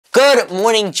Good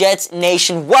morning, Jets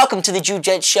Nation. Welcome to the Jew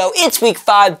Jets Show. It's week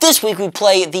 5. This week we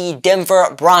play the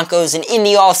Denver Broncos, and in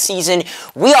the offseason,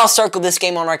 we all circled this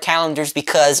game on our calendars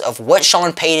because of what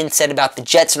Sean Payton said about the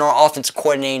Jets and our offensive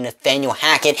coordinator, Nathaniel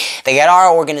Hackett. They got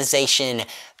our organization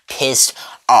pissed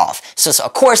off. So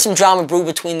of course, some drama brewed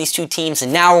between these two teams,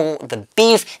 and now the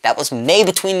beef that was made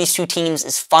between these two teams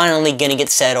is finally going to get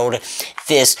settled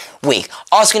this week.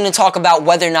 Also going to talk about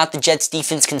whether or not the Jets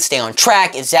defense can stay on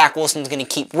track, if Zach Wilson's going to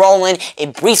keep rolling,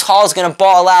 if Breece Hall is going to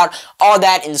ball out, all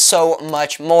that and so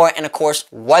much more, and of course,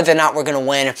 whether or not we're going to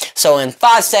win. So in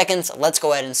 5 seconds, let's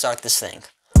go ahead and start this thing.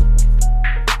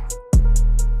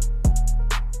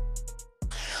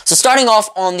 So starting off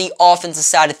on the offensive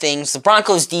side of things, the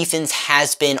Broncos defense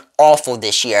has been awful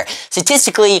this year.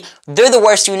 Statistically, they're the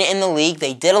worst unit in the league.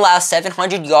 They did allow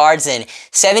 700 yards and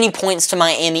 70 points to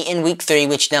Miami in week 3,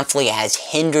 which definitely has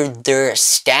hindered their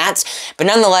stats. But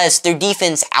nonetheless, their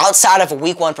defense, outside of a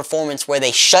week 1 performance where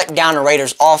they shut down the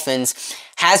Raiders offense,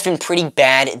 has been pretty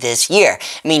bad this year.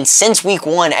 I mean, since week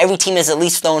 1, every team has at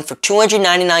least thrown for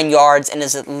 299 yards and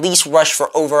has at least rushed for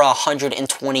over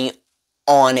 120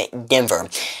 on Denver.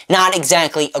 Not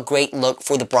exactly a great look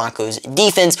for the Broncos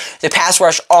defense. The pass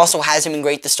rush also hasn't been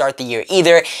great to start the year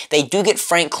either. They do get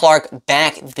Frank Clark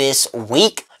back this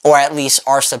week, or at least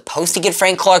are supposed to get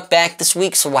Frank Clark back this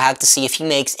week, so we'll have to see if he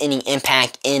makes any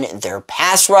impact in their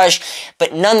pass rush.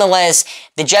 But nonetheless,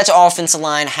 the Jets' offensive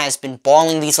line has been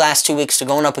balling these last 2 weeks, so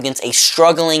going up against a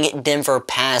struggling Denver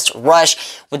pass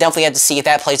rush. We'll definitely have to see if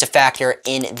that plays a factor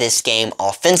in this game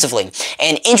offensively.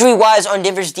 And injury-wise on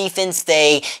Denver's defense,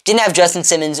 they didn't have Justin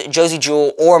Simmons, Josey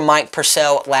Jewell, or Mike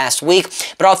Purcell last week,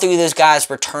 but all 3 of those guys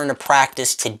return to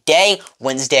practice today,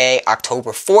 Wednesday,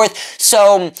 October 4th.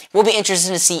 So we'll be interested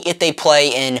to see if they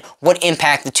play and what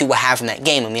impact the two will have in that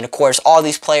game. I mean, of course, all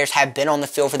these players have been on the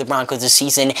field for the Broncos this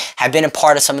season, have been a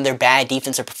part of some of their bad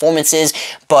defensive performances,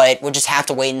 but we'll just have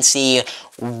to wait and see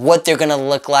what they're going to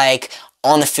look like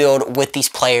on the field with these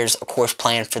players, of course,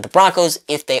 playing for the Broncos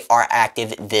if they are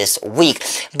active this week.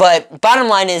 But bottom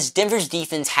line is, Denver's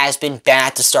defense has been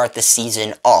bad to start the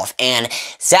season off, and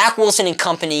Zach Wilson and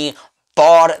company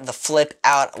balled the flip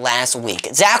out last week.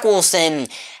 Zach Wilson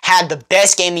had the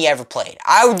best game he ever played.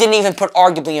 I didn't even put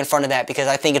arguably in front of that because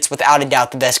I think it's without a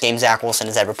doubt the best game Zach Wilson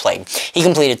has ever played. He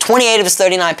completed 28 of his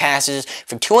 39 passes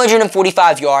for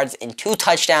 245 yards and 2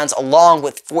 touchdowns along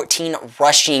with 14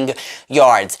 rushing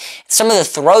yards. Some of the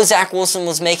throws Zach Wilson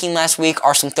was making last week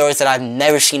are some throws that I've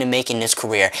never seen him make in his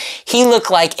career. He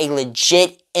looked like a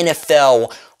legit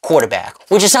NFL quarterback,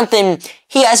 which is something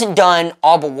he hasn't done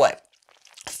all but what?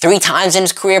 3 times in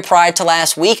his career prior to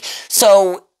last week.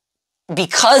 So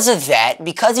because of that,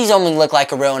 because he's only looked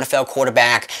like a real NFL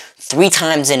quarterback 3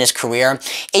 times in his career,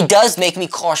 it does make me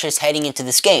cautious heading into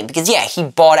this game. Because yeah, he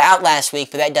balled out last week,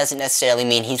 but that doesn't necessarily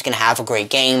mean he's going to have a great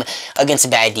game against a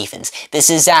bad defense. This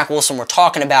is Zach Wilson we're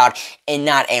talking about and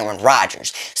not Aaron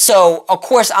Rodgers. So of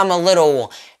course I'm a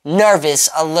little nervous,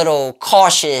 a little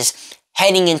cautious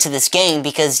heading into this game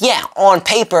because, yeah, on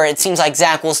paper, it seems like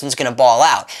Zach Wilson's going to ball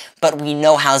out. But we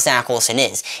know how Zach Wilson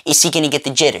is. Is he going to get the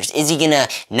jitters? Is he going to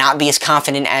not be as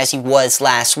confident as he was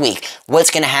last week? What's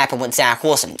going to happen with Zach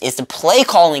Wilson? Is the play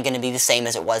calling going to be the same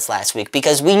as it was last week?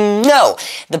 Because we know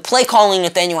the play calling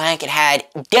Nathaniel Hackett had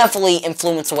definitely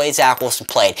influenced the way Zach Wilson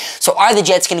played. So are the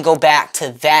Jets going to go back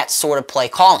to that sort of play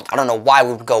calling? I don't know why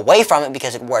we would go away from it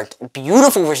because it worked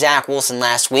beautiful for Zach Wilson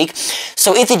last week.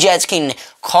 So if the Jets can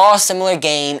call a similar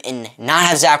game and not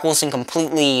have Zach Wilson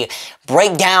completely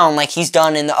break down like he's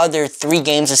done in the other 3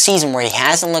 games this season where he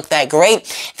hasn't looked that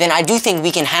great, then I do think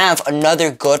we can have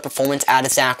another good performance out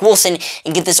of Zach Wilson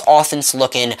and get this offense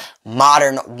looking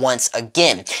modern once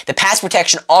again. The pass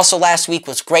protection also last week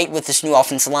was great with this new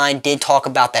offensive line. Did talk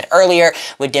about that earlier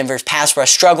with Denver's pass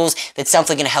rush struggles. That's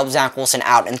something going to help Zach Wilson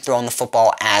out and throwing the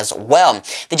football as well.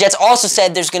 The Jets also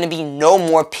said there's going to be no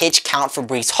more pitch count for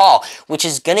Breece Hall, which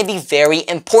is going to be very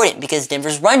important because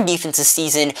Denver's run defense this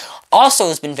season also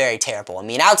has been very terrible. I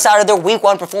mean, outside of their week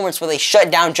 1 performance where they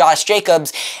shut down Josh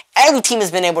Jacobs, every team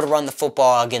has been able to run the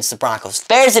football against the Broncos.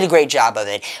 Bears did a great job of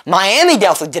it. Miami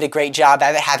definitely did a great job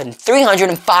of it, having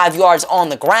 305 yards on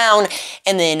the ground,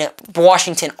 and then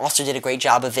Washington also did a great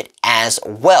job of it as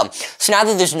well. So now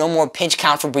that there's no more pinch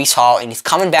count for Breece Hall, and he's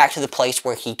coming back to the place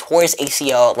where he tore his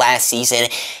ACL last season,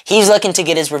 he's looking to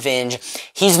get his revenge.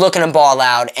 He's looking to ball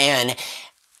out, and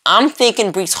I'm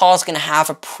thinking Breece Hall is going to have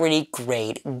a pretty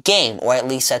great game, or at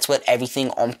least that's what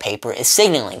everything on paper is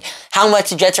signaling. How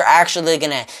much the Jets are actually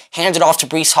going to hand it off to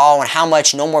Breece Hall and how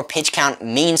much no more pitch count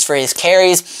means for his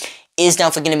carries is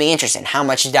definitely going to be interesting. How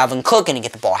much is Dalvin Cook going to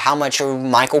get the ball? How much are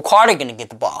Michael Carter going to get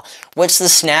the ball? What's the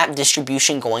snap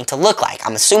distribution going to look like?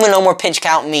 I'm assuming no more pitch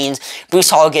count means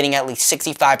Breece Hall getting at least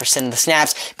 65% of the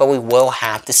snaps, but we will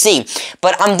have to see.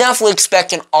 But I'm definitely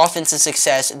expecting offensive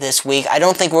success this week. I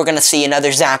don't think we're going to see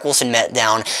another Zach Wilson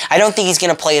meltdown. I don't think he's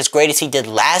going to play as great as he did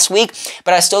last week,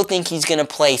 but I still think he's going to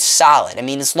play solid. I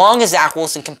mean, as long as Zach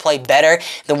Wilson can play better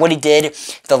than what he did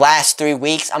the last 3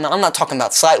 weeks, I'm not talking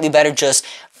about slightly better, just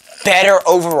better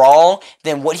overall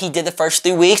than what he did the first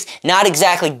 3 weeks. Not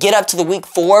exactly get up to the week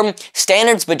 4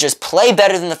 standards, but just play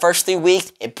better than the first 3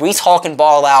 weeks. If Breece Hall can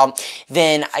ball out,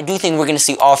 then I do think we're going to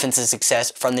see offensive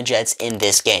success from the Jets in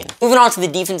this game. Moving on to the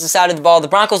defensive side of the ball, the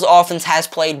Broncos offense has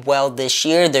played well this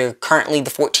year. They're currently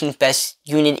the 14th best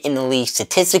unit in the league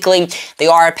statistically. They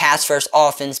are a pass-first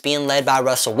offense being led by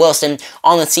Russell Wilson.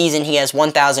 On the season, he has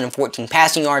 1,014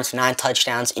 passing yards, 9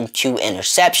 touchdowns, and 2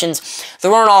 interceptions. The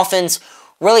run offense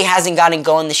really hasn't gotten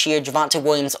going this year. Javonte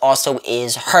Williams also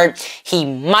is hurt. He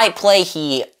might play.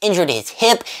 He injured his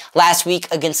hip last week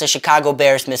against the Chicago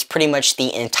Bears, missed pretty much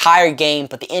the entire game,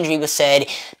 but the injury was said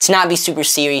to not be super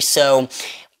serious, so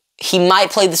he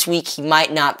might play this week, he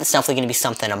might not. It's definitely going to be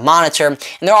something to monitor. And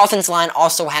their offensive line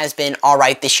also has been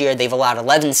alright this year. They've allowed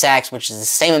 11 sacks, which is the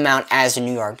same amount as the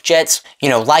New York Jets. You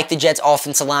know, like the Jets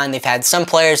offensive line, they've had some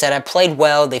players that have played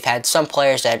well. They've had some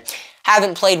players that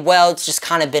haven't played well. It's just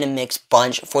kind of been a mixed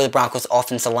bunch for the Broncos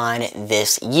offensive line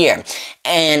this year.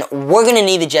 And we're going to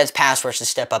need the Jets pass rush to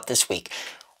step up this week.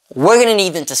 We're going to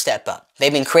need them to step up.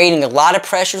 They've been creating a lot of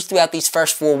pressures throughout these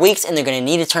first 4 weeks, and they're going to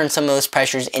need to turn some of those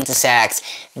pressures into sacks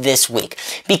this week.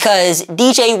 Because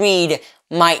DJ Reed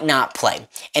might not play.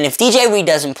 And if DJ Reed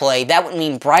doesn't play, that would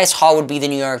mean Bryce Hall would be the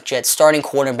New York Jets starting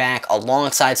quarterback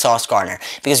alongside Sauce Gardner,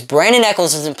 because Brandon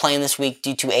Echols isn't playing this week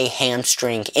due to a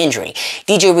hamstring injury.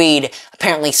 DJ Reed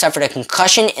apparently suffered a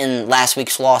concussion in last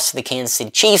week's loss to the Kansas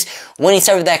City Chiefs. When he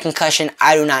suffered that concussion,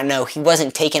 I do not know. He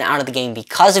wasn't taken out of the game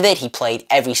because of it. He played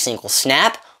every single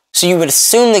snap. So you would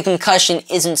assume the concussion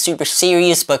isn't super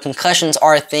serious, but concussions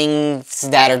are things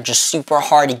that are just super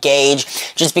hard to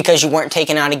gauge. Just because you weren't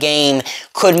taken out of a game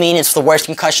could mean it's the worst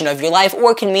concussion of your life,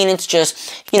 or it can mean it's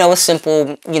just, you know, a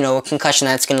simple, you know, a concussion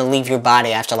that's going to leave your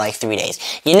body after like 3 days.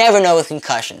 You never know with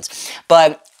concussions.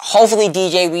 But hopefully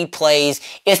DJ Reed plays.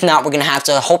 If not, we're going to have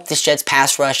to hope this Jets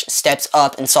pass rush steps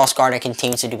up and Sauce Gardner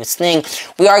continues to do his thing.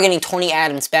 We are getting Tony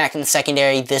Adams back in the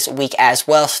secondary this week as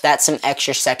well, so that's some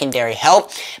extra secondary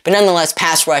help. But nonetheless,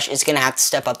 pass rush is going to have to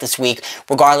step up this week,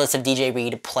 regardless if DJ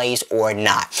Reed plays or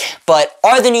not. But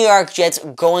are the New York Jets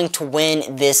going to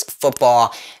win this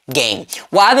football game?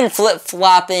 Well, I've been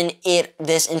flip-flopping it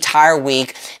this entire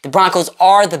week. The Broncos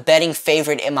are the betting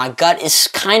favorite, and my gut is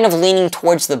kind of leaning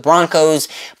towards the Broncos,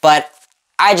 but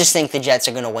I just think the Jets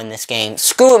are going to win this game.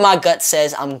 Screw what my gut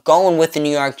says. I'm going with the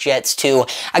New York Jets to,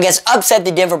 I guess, upset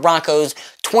the Denver Broncos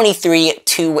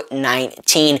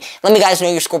 23-19. Let me guys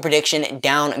know your score prediction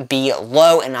down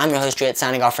below, and I'm your host, Jet,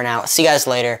 signing off for now. See you guys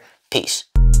later. Peace.